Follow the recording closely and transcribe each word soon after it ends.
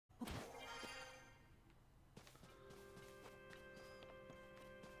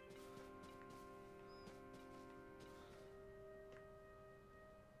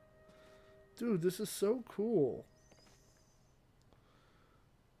Dude, this is so cool.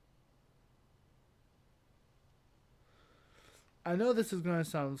 I know this is going to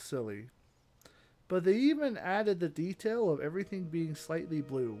sound silly, but they even added the detail of everything being slightly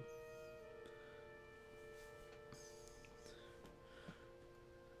blue.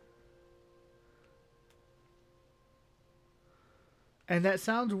 And that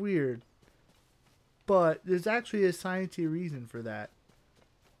sounds weird, but there's actually a scientific reason for that.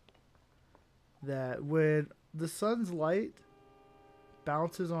 That when the sun's light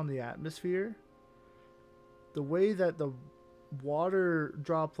bounces on the atmosphere, the way that the water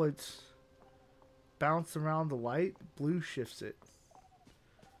droplets bounce around the light, blue shifts it.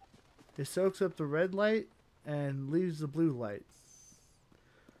 It soaks up the red light and leaves the blue light,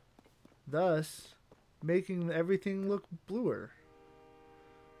 thus making everything look bluer.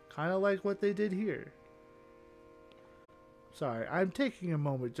 Kind of like what they did here. Sorry, I'm taking a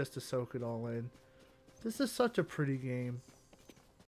moment just to soak it all in. This is such a pretty game.